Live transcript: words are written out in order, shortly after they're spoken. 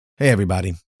Hey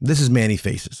everybody, this is Manny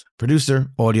Faces, producer,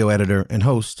 audio editor, and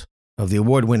host of the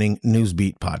award-winning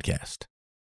Newsbeat podcast.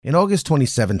 In August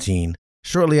 2017,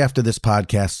 shortly after this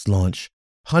podcast's launch,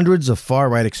 hundreds of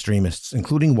far-right extremists,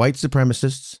 including white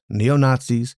supremacists,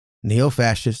 neo-Nazis,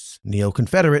 neo-fascists,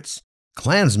 neo-Confederates,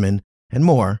 Klansmen, and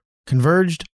more,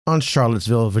 converged on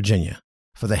Charlottesville, Virginia,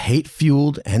 for the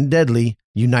hate-fueled and deadly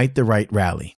Unite the Right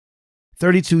rally.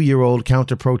 32-year-old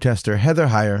counter-protester Heather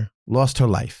Heyer lost her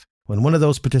life when one of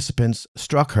those participants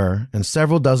struck her and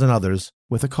several dozen others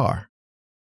with a car.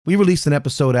 We released an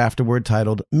episode afterward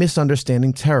titled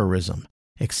Misunderstanding Terrorism,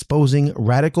 Exposing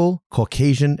Radical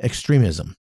Caucasian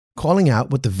Extremism, calling out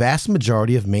what the vast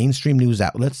majority of mainstream news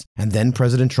outlets and then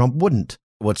President Trump wouldn't,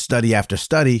 what study after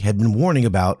study had been warning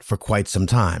about for quite some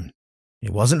time.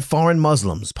 It wasn't foreign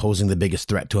Muslims posing the biggest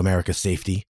threat to America's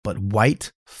safety, but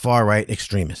white, far-right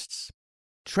extremists.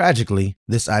 Tragically,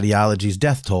 this ideology's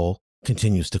death toll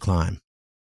continues to climb.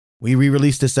 We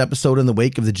re-released this episode in the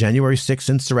wake of the January 6th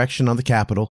insurrection on the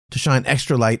Capitol to shine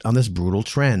extra light on this brutal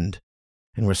trend.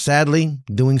 And we're sadly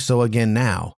doing so again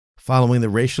now, following the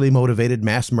racially motivated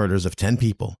mass murders of 10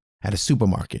 people at a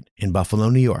supermarket in Buffalo,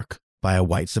 New York, by a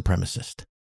white supremacist.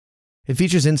 It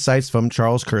features insights from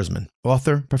Charles Kurzman,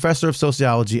 author, professor of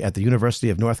sociology at the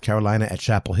University of North Carolina at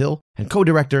Chapel Hill, and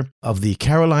co-director of the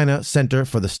Carolina Center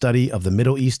for the Study of the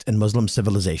Middle East and Muslim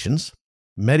Civilizations;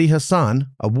 Mehdi Hasan,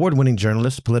 award-winning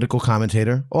journalist, political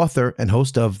commentator, author, and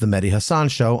host of The Mehdi Hasan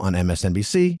Show on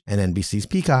MSNBC and NBC's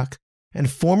Peacock;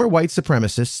 and former white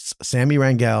supremacists Sammy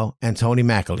Rangel and Tony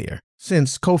McAleer,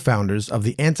 since co-founders of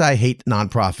the anti-hate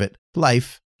nonprofit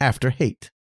Life After Hate.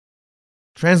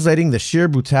 Translating the sheer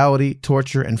brutality,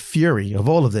 torture, and fury of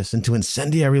all of this into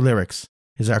incendiary lyrics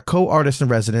is our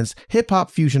co-artist-in-residence,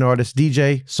 hip-hop fusion artist,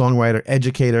 DJ, songwriter,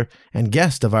 educator, and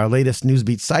guest of our latest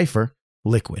Newsbeat Cypher,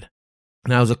 Liquid.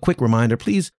 Now, as a quick reminder,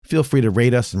 please feel free to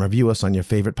rate us and review us on your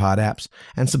favorite pod apps,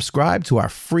 and subscribe to our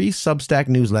free Substack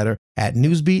newsletter at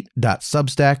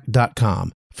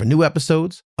newsbeat.substack.com for new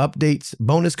episodes, updates,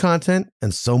 bonus content,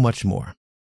 and so much more.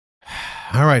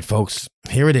 All right, folks,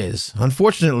 here it is.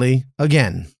 Unfortunately,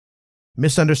 again,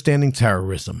 Misunderstanding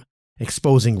Terrorism,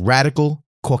 Exposing Radical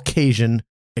Caucasian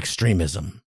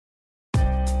Extremism.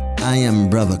 I am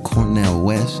Brother Cornel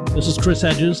West. This is Chris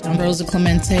Hedges. I'm Rosa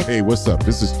Clemente. Hey, what's up?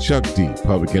 This is Chuck D,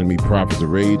 Public Enemy, Prophets of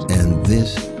Rage. And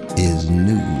this is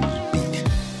Newsbeat.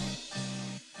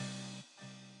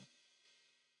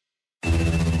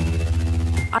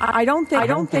 I don't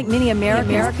think many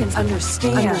Americans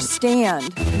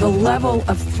understand the level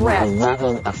of threat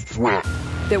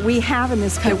that we have in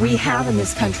this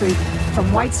country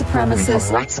from white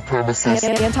supremacists,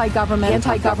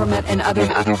 anti-government, and other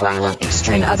violent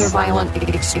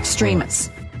extremists.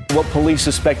 What police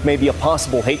suspect may be a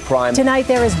possible hate crime. Tonight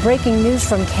there is breaking news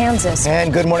from Kansas.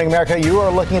 And Good Morning America, you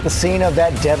are looking at the scene of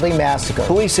that deadly massacre.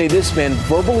 Police say this man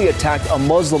verbally attacked a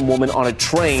Muslim woman on a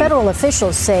train. Federal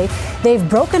officials say they've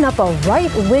broken up a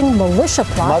right-wing militia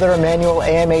plot. Mother Emanuel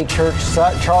AMA Church,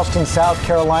 Charleston, South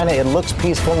Carolina. It looks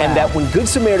peaceful now. And that when Good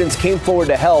Samaritans came forward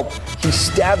to help, he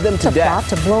stabbed them to death.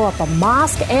 To blow up a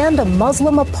mosque and a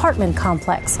Muslim apartment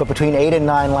complex. But between 8 and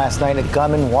 9 last night, a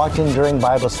gunman walked in during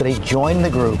Bible study, joined the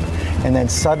group, and then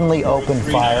suddenly opened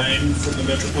fire.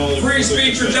 Free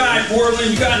speech or die,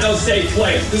 Portland. You got no safe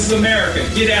place. This is America.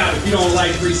 Get out if you don't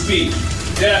like free speech.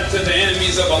 Death to the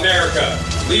enemies of America.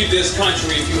 Leave this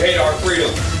country if you hate our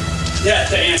freedom. Death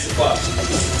to Antifa.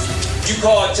 You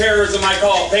call it terrorism, I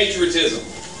call it patriotism.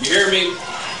 You hear me?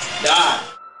 Die.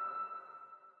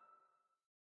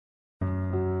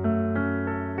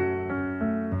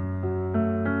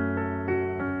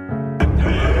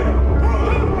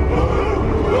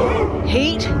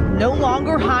 Hate no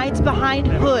longer hides behind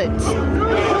hoods.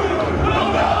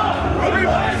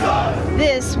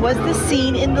 This was the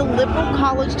scene in the liberal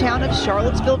college town of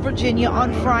Charlottesville, Virginia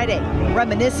on Friday,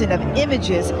 reminiscent of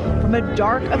images from a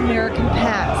dark American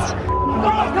past.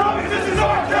 This is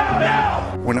our town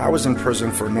now! When I was in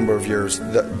prison for a number of years,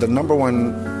 the number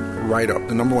one write-up,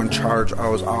 the number one charge I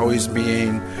was always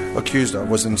being accused of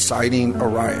was inciting a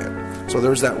riot. So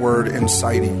there's that word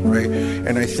inciting, right?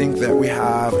 And I think that we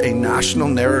have a national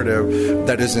narrative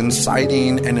that is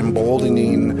inciting and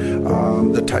emboldening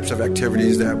the types of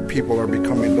activities that people are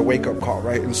becoming the wake-up call,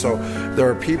 right? And so there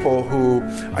are people who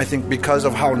I think because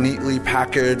of how neatly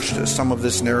packaged some of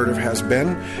this narrative has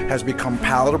become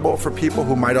palatable for people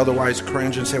who might otherwise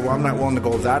cringe and say, well, I'm not willing to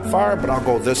go that far, but I'll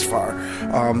go this far.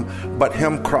 But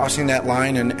him crossing that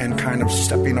line and kind of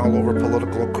stepping all over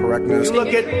political correctness. You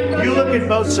look at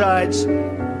both sides.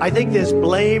 I think there's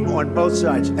blame on both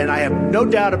sides, and I have no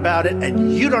doubt about it,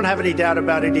 and you don't have any doubt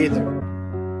about it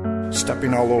either.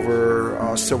 stepping all over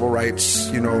civil rights,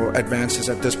 advances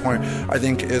at this point, I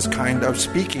think is kind of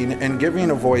speaking and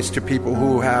giving a voice to people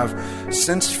who have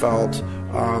since felt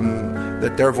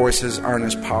that their voices aren't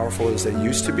as powerful as they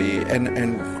used to be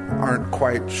and aren't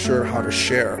quite sure how to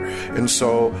share. And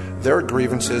so their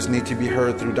grievances need to be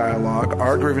heard through dialogue.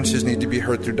 Our grievances need to be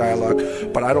heard through dialogue.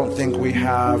 But I don't think we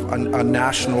have a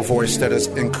national voice that is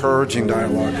encouraging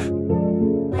dialogue.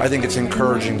 I think it's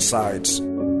encouraging sides.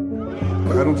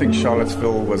 I don't think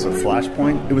Charlottesville was a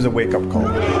flashpoint. It was a wake-up call.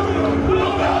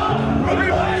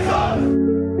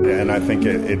 And I think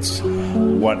it's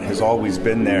what has always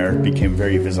been there became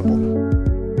very visible.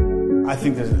 I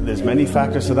think there's many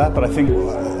factors to that, but I think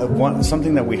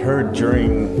something that we heard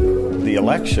during the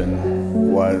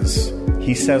election was,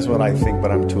 he says what I think,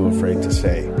 but I'm too afraid to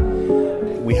say.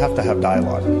 We have to have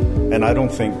dialogue. And I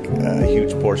don't think a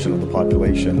huge portion of the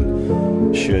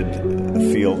population should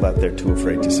feel that they're too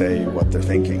afraid to say what they're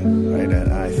thinking, right?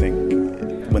 And I think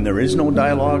when there is no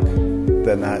dialogue,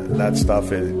 then that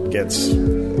stuff, it gets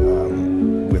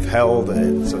withheld,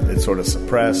 it's sort of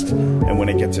suppressed, and when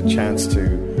it gets a chance to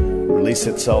release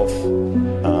itself,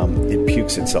 it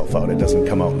pukes itself out. It doesn't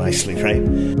come out nicely, right?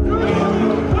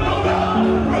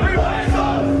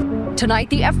 Tonight,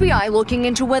 the FBI looking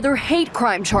into whether hate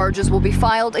crime charges will be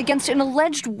filed against an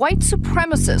alleged white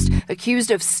supremacist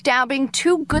accused of stabbing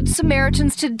 2 Good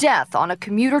Samaritans to death on a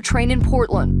commuter train in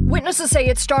Portland. Witnesses say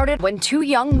it started when 2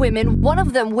 young women, one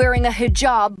of them wearing a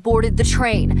hijab, boarded the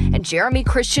train, and Jeremy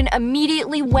Christian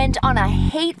immediately went on a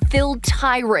hate-filled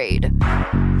tirade.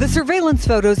 The surveillance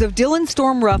photos of Dylan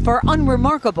Storm Ruff are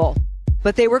unremarkable,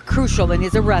 but they were crucial in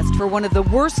his arrest for one of the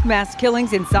worst mass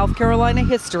killings in South Carolina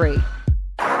history.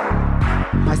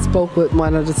 I spoke with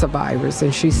one of the survivors,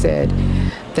 and she said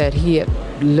that he had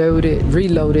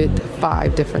reloaded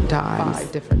 5 different times.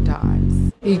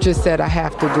 He just said, I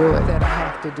have to do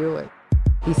it.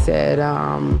 He said,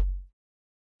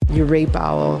 you rape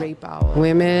our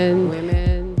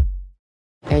women,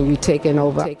 and you taking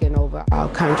over our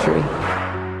country.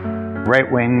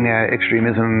 Right-wing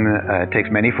extremism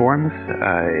takes many forms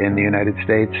in the United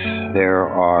States. There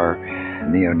are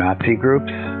neo-Nazi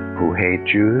groups who hate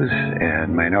Jews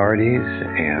and minorities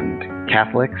and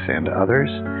Catholics and others.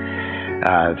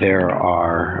 There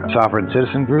are sovereign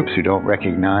citizen groups who don't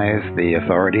recognize the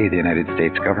authority of the United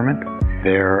States government.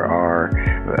 There are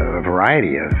a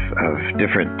variety of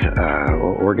different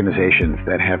organizations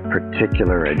that have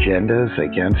particular agendas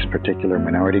against particular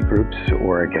minority groups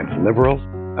or against liberals.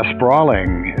 A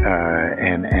sprawling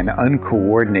and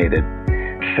uncoordinated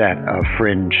set of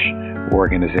fringe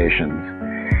organizations.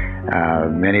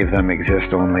 Many of them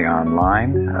exist only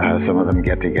online. Some of them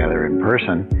get together in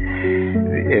person.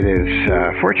 It is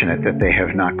fortunate that they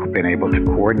have not been able to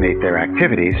coordinate their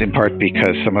activities, in part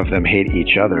because some of them hate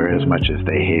each other as much as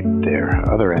they hate their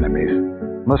other enemies.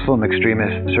 Muslim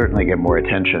extremists certainly get more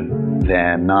attention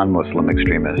than non-Muslim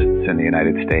extremists in the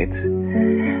United States.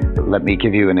 Let me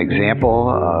give you an example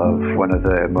of one of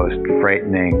the most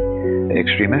frightening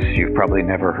extremists you've probably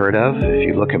never heard of. If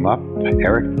you look him up,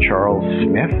 Eric Charles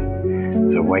Smith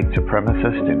is a white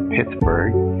supremacist in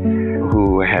Pittsburgh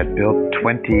who had built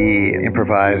 20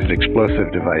 improvised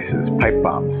explosive devices, pipe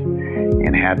bombs,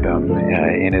 and had them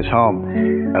in his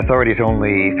home. Authorities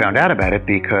only found out about it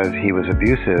because he was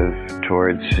abusive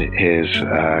towards his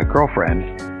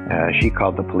girlfriend. She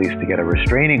called the police to get a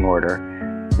restraining order.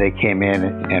 They came in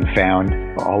and found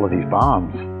all of these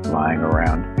bombs lying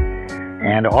around,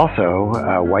 and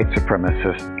also white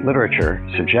supremacist literature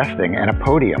suggesting, and a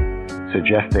podium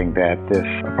suggesting that this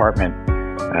apartment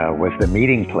was the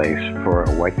meeting place for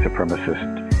a white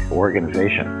supremacist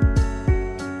organization.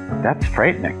 That's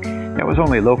frightening. It was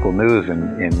only local news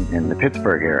in the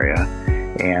Pittsburgh area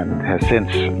and has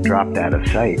since dropped out of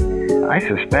sight. I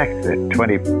suspect that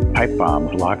 20 pipe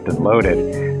bombs locked and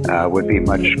loaded would be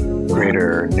much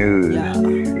greater news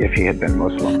if he had been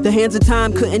Muslim. The hands of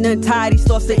time couldn't untie these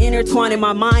thoughts that intertwine in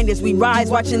my mind as we rise,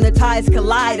 watching the tides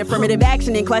collide. Affirmative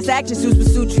action and class action suits will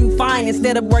suit you fine.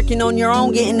 Instead of working on your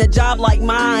own, getting a job like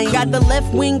mine. Got the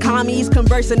left-wing commies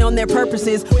conversing on their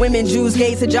purposes. Women, Jews,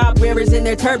 gays, hijab wearers in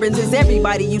their turbans. It's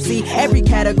everybody you see, every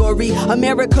category.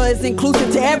 America is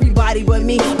inclusive to everybody but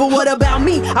me. But what about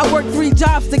me? I worked 3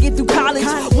 jobs to get through college.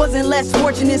 Wasn't less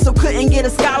fortunate, so couldn't get a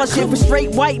scholarship. For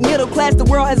straight white middle class, the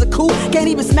world has a coup. Can't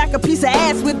even smack a piece of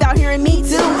ass without hearing me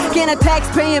too. Can a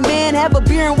tax-paying man have a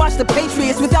beer and watch the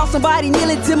Patriots without somebody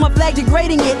kneeling to my flag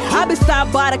degrading it? I've been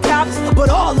stopped by the cops, but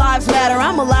all lives matter.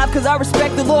 I'm alive cause I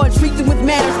respect the law and treat them with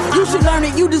manners. You should learn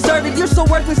it, you deserve it. You're so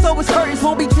worthless, so it's curtains.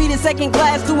 Won't be treated second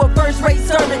class to a first-rate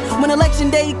servant. When election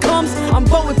day comes, I'm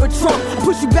voting for Trump. I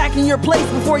push you back in your place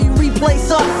before you replace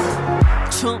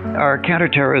us. chump. Our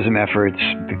counterterrorism efforts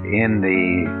in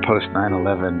the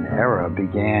post-9/11 era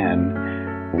began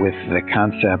with the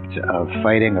concept of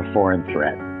fighting a foreign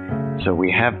threat. So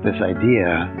we have this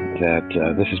idea that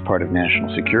this is part of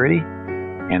national security,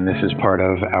 and this is part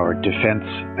of our defense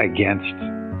against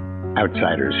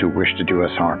outsiders who wish to do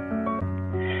us harm.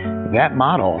 That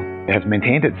model has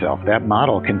maintained itself. That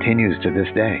model continues to this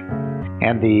day.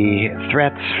 And the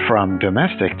threats from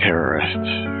domestic terrorists,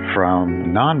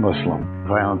 from non-Muslim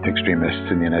violent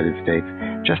extremists in the United States,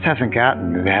 just hasn't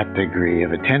gotten that degree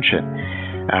of attention.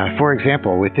 For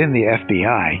example, within the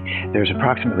FBI, there's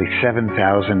approximately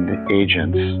 7,000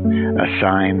 agents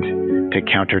assigned to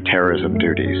counterterrorism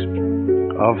duties.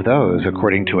 Of those,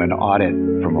 according to an audit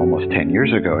from almost 10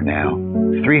 years ago now,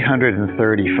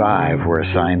 335 were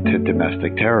assigned to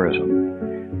domestic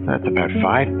terrorism. That's about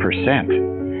 5%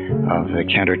 of the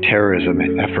counterterrorism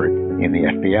effort in the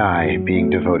FBI being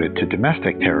devoted to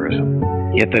domestic terrorism.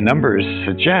 Yet the numbers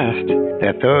suggest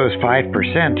that those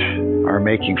 5% are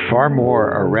making far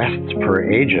more arrests per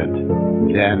agent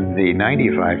than the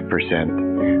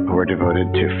 95% who are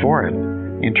devoted to foreign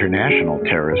international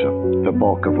terrorism, the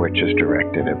bulk of which is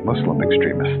directed at Muslim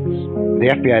extremists. The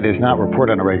FBI does not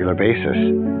report on a regular basis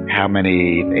how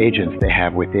many agents they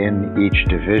have within each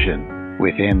division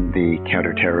within the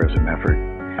counterterrorism effort.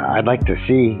 I'd like to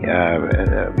see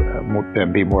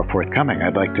them be more forthcoming.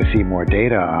 I'd like to see more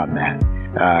data on that.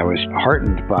 I was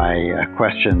heartened by a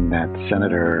question that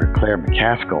Senator Claire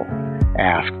McCaskill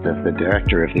asked of the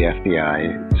director of the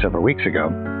FBI several weeks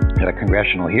ago at a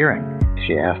congressional hearing.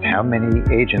 She asked, how many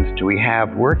agents do we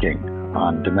have working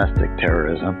on domestic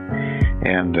terrorism?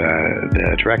 And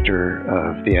the director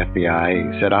of the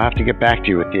FBI said, I'll have to get back to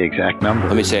you with the exact number.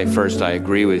 Let me say first, I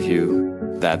agree with you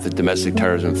that the domestic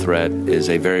terrorism threat is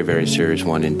a very, very serious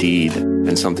one indeed,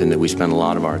 and something that we spend a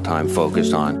lot of our time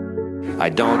focused on. I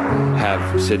don't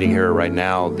have sitting here right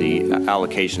now the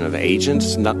allocation of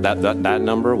agents, not that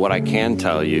number. What I can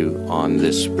tell you on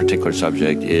this particular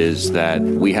subject is that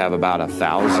we have about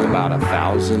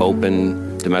 1,000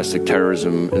 open domestic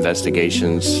terrorism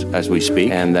investigations as we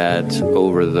speak, and that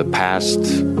over the past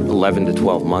 11 to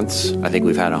 12 months, I think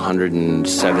we've had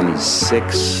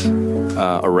 176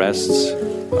 arrests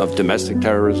of domestic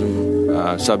terrorism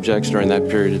subjects during that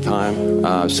period of time.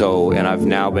 And I've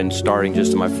now been starting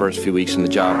just in my first few weeks in the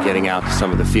job, getting out to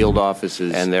some of the field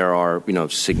offices, and there are,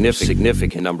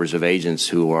 significant numbers of agents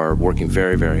who are working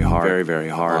very, very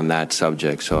hard on that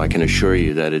subject. So I can assure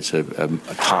you that it's a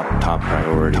top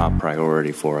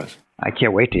priority for us. I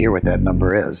can't wait to hear what that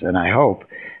number is, and I hope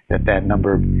that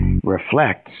number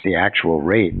reflects the actual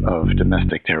rate of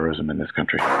domestic terrorism in this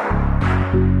country.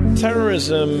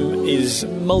 Terrorism is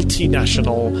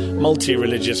multinational,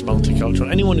 multi-religious, multicultural.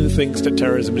 Anyone who thinks that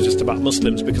terrorism is just about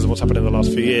Muslims because of what's happened in the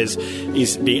last few years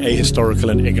is being ahistorical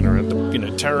and ignorant.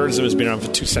 Terrorism has been around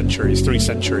for 2 centuries, 3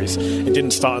 centuries. It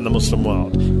didn't start in the Muslim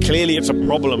world. Clearly, it's a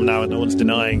problem now, and no one's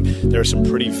denying there are some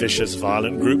pretty vicious,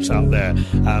 violent groups out there.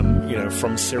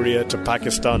 From Syria to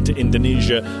Pakistan to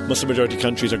Indonesia, Muslim-majority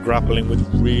countries are grappling with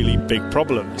really big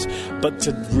problems. But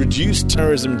to reduce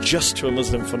terrorism just to a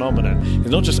Muslim phenomenon is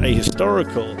not just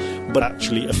ahistorical, but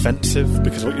actually offensive,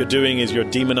 because what you're doing is you're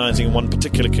demonizing one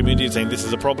particular community and saying this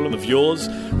is a problem of yours,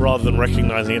 rather than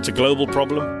recognizing it's a global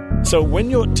problem. So when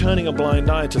you're turning a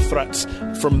blind eye to threats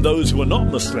from those who are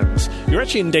not Muslims, you're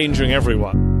actually endangering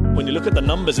everyone. When you look at the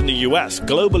numbers in the US,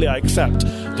 globally I accept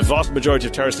the vast majority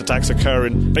of terrorist attacks occur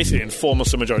in 4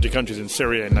 Muslim-majority countries, in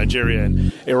Syria, in Nigeria,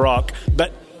 and Iraq.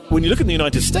 But when you look at the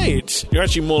United States, you're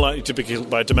actually more likely to be killed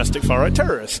by domestic far-right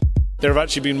terrorists. There have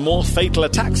actually been more fatal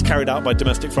attacks carried out by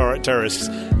domestic far-right terrorists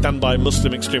than by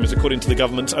Muslim extremists, according to the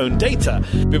government's own data.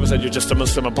 People said you're just a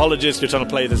Muslim apologist, you're trying to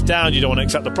play this down, you don't want to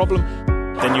accept the problem.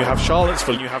 Then you have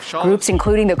Charlottesville, Groups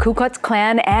including the Ku Klux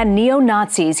Klan and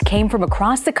neo-Nazis came from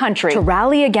across the country to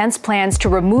rally against plans to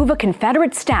remove a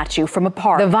Confederate statue from a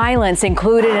park. The violence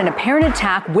included an apparent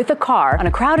attack with a car on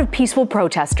a crowd of peaceful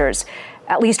protesters.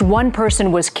 At least one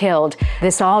person was killed.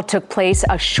 This all took place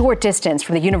a short distance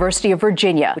from the University of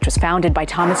Virginia, which was founded by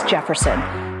Thomas Jefferson.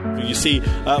 You see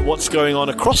what's going on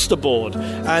across the board.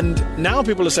 And now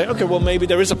people are saying, okay, well, maybe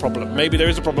there is a problem. Maybe there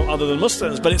is a problem other than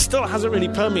Muslims, but it still hasn't really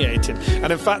permeated.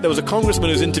 And in fact, there was a congressman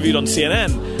who was interviewed on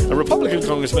CNN, a Republican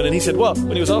congressman, and he said, well,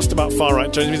 when he was asked about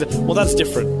far-right terrorism, he said, well, that's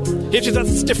different. He said,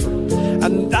 that's different.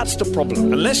 And that's the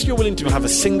problem. Unless you're willing to have a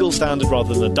single standard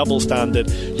rather than a double standard,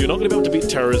 you're not going to be able to beat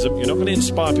terrorism. You're not going to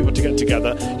inspire people to get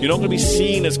together. You're not going to be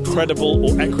seen as credible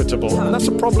or equitable. And that's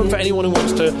a problem for anyone who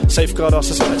wants to safeguard our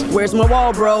society. Where's my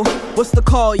wall, bro? What's the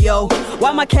call, yo?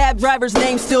 Why my cab driver's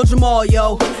name still Jamal,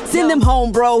 yo? Send them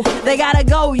home, bro. They gotta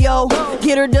go, yo.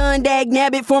 Get her done, dag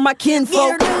nabbit for my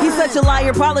kinfolk. He's such a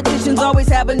liar. Politicians always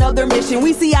have another mission.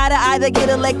 We see eye to eye, they get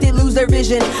elected, lose their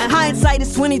vision. Hindsight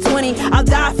is 2020. I'll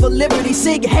die for liberty.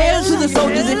 Sig hail to the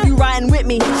soldiers if you riding with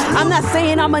me. I'm not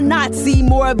saying I'm a Nazi,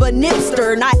 more of a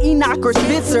nipster, not Enoch or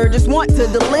Spitzer. Just want to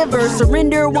deliver.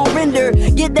 Surrender won't render.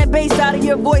 Get that bass out of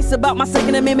your voice about my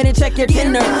Second Amendment and check your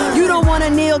Tinder. You don't want to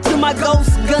kneel to my ghost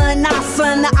gun. Nah,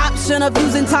 son, the option of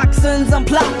using toxins. I'm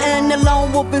plotting. The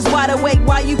lone wolf is wide awake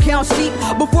while you count sheep.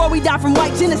 Before we die from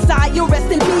white genocide, you'll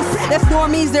rest in peace. That's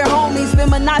normies, they're homies,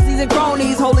 feminazis and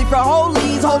cronies. Holy for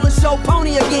holies, hold a show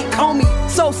pony or get comey.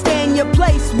 So stay in your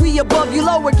place, we above you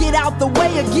lower. Get out the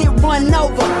way or get run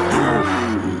over.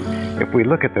 If we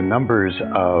look at the numbers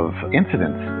of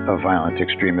incidents of violent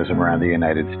extremism around the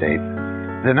United States,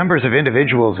 the numbers of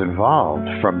individuals involved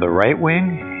from the right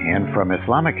wing and from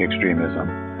Islamic extremism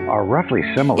are roughly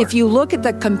similar. If you look at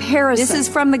the comparison, this is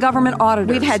from the government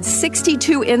auditors. We've had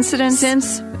 62 incidents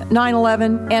since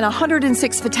 9/11 and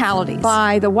 106 fatalities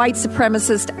by the white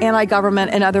supremacist,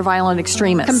 anti-government, and other violent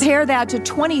extremists. Compare that to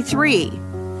 23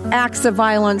 acts of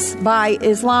violence by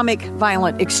Islamic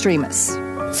violent extremists.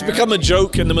 It's become a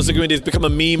joke in the Muslim community. It's become a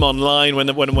meme online. When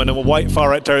a white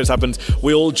far-right terrorist happens,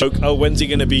 we all joke, oh, when's he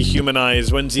going to be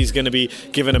humanized? When's he going to be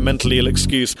given a mentally ill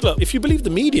excuse? Look, if you believe the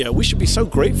media, we should be so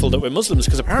grateful that we're Muslims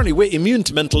because apparently we're immune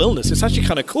to mental illness. It's actually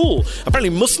kind of cool. Apparently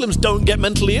Muslims don't get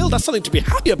mentally ill. That's something to be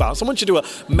happy about. Someone should do a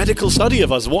medical study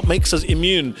of us. What makes us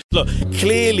immune? Look,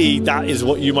 clearly that is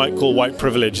what you might call white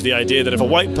privilege. The idea that if a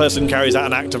white person carries out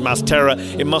an act of mass terror,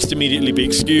 it must immediately be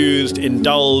excused,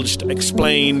 indulged,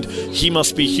 explained. He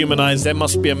must be humanized, there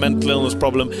must be a mental illness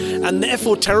problem, and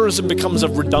therefore terrorism becomes a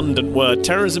redundant word.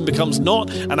 Terrorism becomes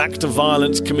not an act of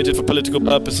violence committed for political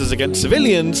purposes against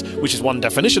civilians, which is one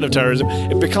definition of terrorism.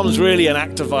 It becomes really an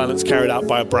act of violence carried out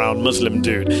by a brown Muslim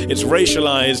dude. It's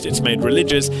racialized, it's made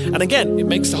religious, and again, it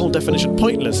makes the whole definition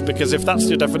pointless, because if that's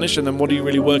your definition, then what are you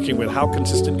really working with? How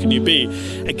consistent can you be?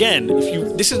 Again,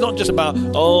 this is not just about,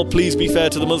 oh, please be fair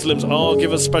to the Muslims, oh,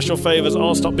 give us special favors,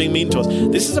 oh, stop being mean to us.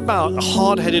 This is about a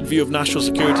hard-headed view of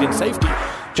national security and safety.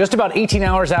 Just about 18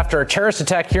 hours after a terrorist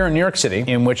attack here in New York City,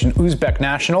 in which an Uzbek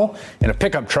national in a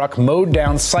pickup truck mowed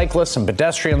down cyclists and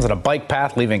pedestrians on a bike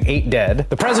path, leaving 8 dead,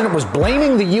 the president was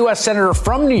blaming the U.S. senator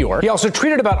from New York. He also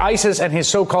tweeted about ISIS and his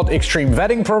so-called extreme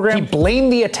vetting program. He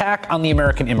blamed the attack on the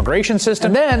American immigration system,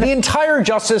 and then the entire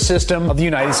justice system of the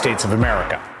United States of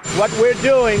America. What we're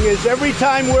doing is every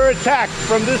time we're attacked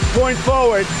from this point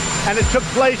forward, and it took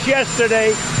place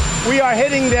yesterday, we are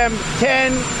hitting them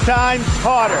 10 times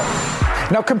harder.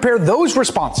 Now compare those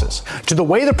responses to the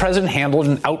way the president handled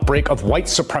an outbreak of white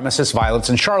supremacist violence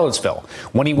in Charlottesville,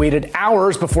 when he waited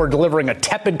hours before delivering a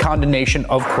tepid condemnation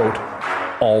of, quote,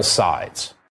 all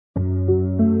sides.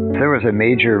 There was a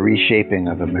major reshaping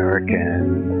of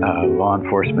American law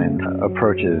enforcement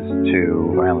approaches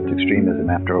to violent extremism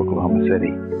after Oklahoma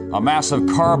City. A massive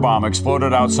car bomb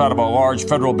exploded outside of a large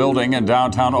federal building in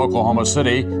downtown Oklahoma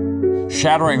City,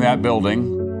 shattering that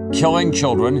building, killing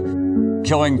children,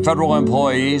 killing federal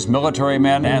employees, military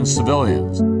men, and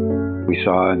civilians. We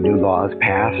saw new laws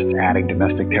passed, adding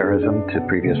domestic terrorism to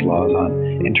previous laws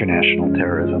on international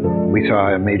terrorism. We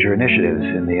saw major initiatives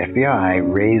in the FBI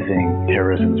raising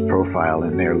terrorism's profile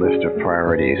in their list of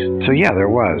priorities. So yeah, there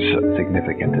was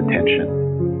significant attention.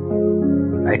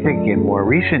 I think in more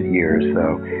recent years,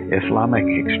 though, Islamic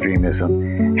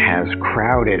extremism has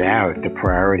crowded out the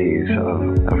priorities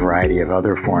of a variety of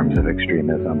other forms of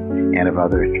extremism and of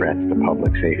other threats to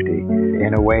public safety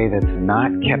in a way that's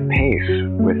not kept pace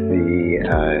with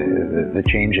the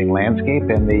changing landscape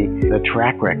and the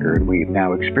track record we've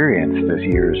now experienced as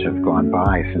years have gone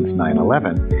by since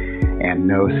 9/11, and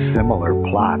no similar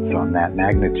plots on that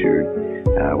magnitude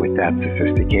with that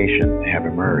sophistication have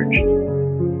emerged.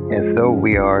 As though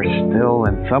we are still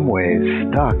in some ways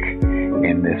stuck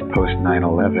in this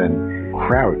post-9/11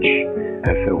 crouch,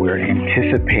 as though we're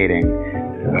anticipating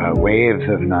waves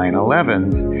of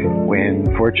 9/11s when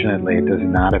fortunately it does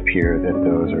not appear that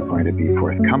those are going to be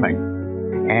forthcoming.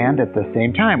 And at the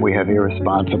same time, we have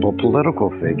irresponsible political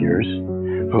figures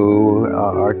who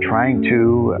are trying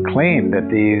to claim that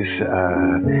these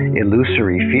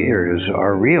illusory fears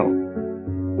are real.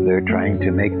 They're trying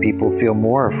to make people feel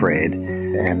more afraid.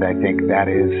 And I think that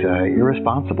is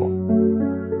irresponsible.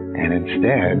 And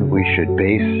instead, we should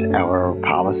base our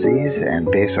policies and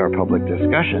base our public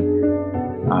discussion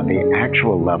on the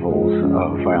actual levels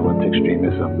of violent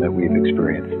extremism that we've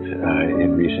experienced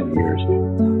in recent years.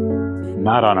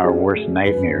 Not on our worst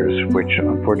nightmares, which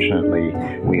unfortunately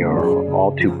we are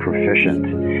all too proficient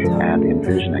at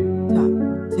envisioning.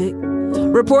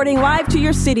 Reporting live to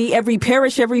your city, every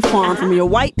parish, every farm, from your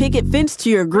white picket fence to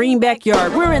your green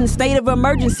backyard. We're in a state of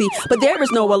emergency, but there is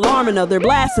no alarm. Another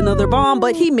blast, another bomb,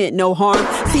 but he meant no harm.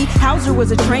 See, Hauser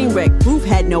was a train wreck. Roof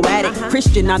had no attic.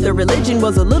 Christian, not the religion,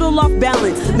 was a little off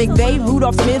balance. McVeigh,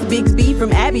 Rudolph Smith, Bixby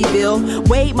from Abbeville.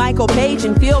 Wade, Michael Page,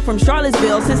 and Phil from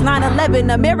Charlottesville. Since 9/11,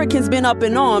 Americans been up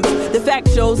in arms. The fact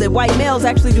shows that white males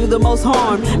actually do the most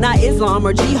harm. Not Islam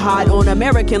or jihad on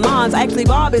American lawns. Actually,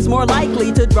 Bob is more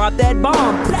likely to drop that bomb.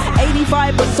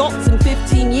 85 assaults in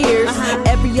 15 years.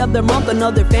 Every other month,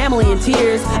 another family in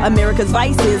tears. America's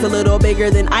vice is a little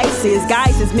bigger than ISIS.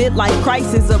 Guys, his midlife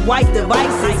crisis of white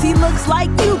devices. He looks like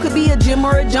you, could be a Jim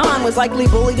or a John. Was likely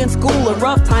bullied in school, a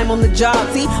rough time on the job.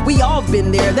 See, we all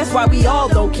been there, that's why we all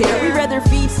don't care. We rather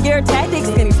feed scare tactics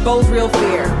than expose real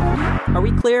fear. Are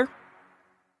we clear?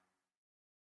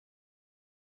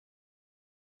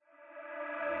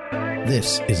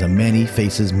 This is a Many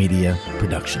Faces Media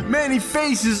production. Many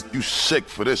Faces. You sick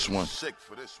for this one. Sick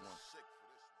for this one.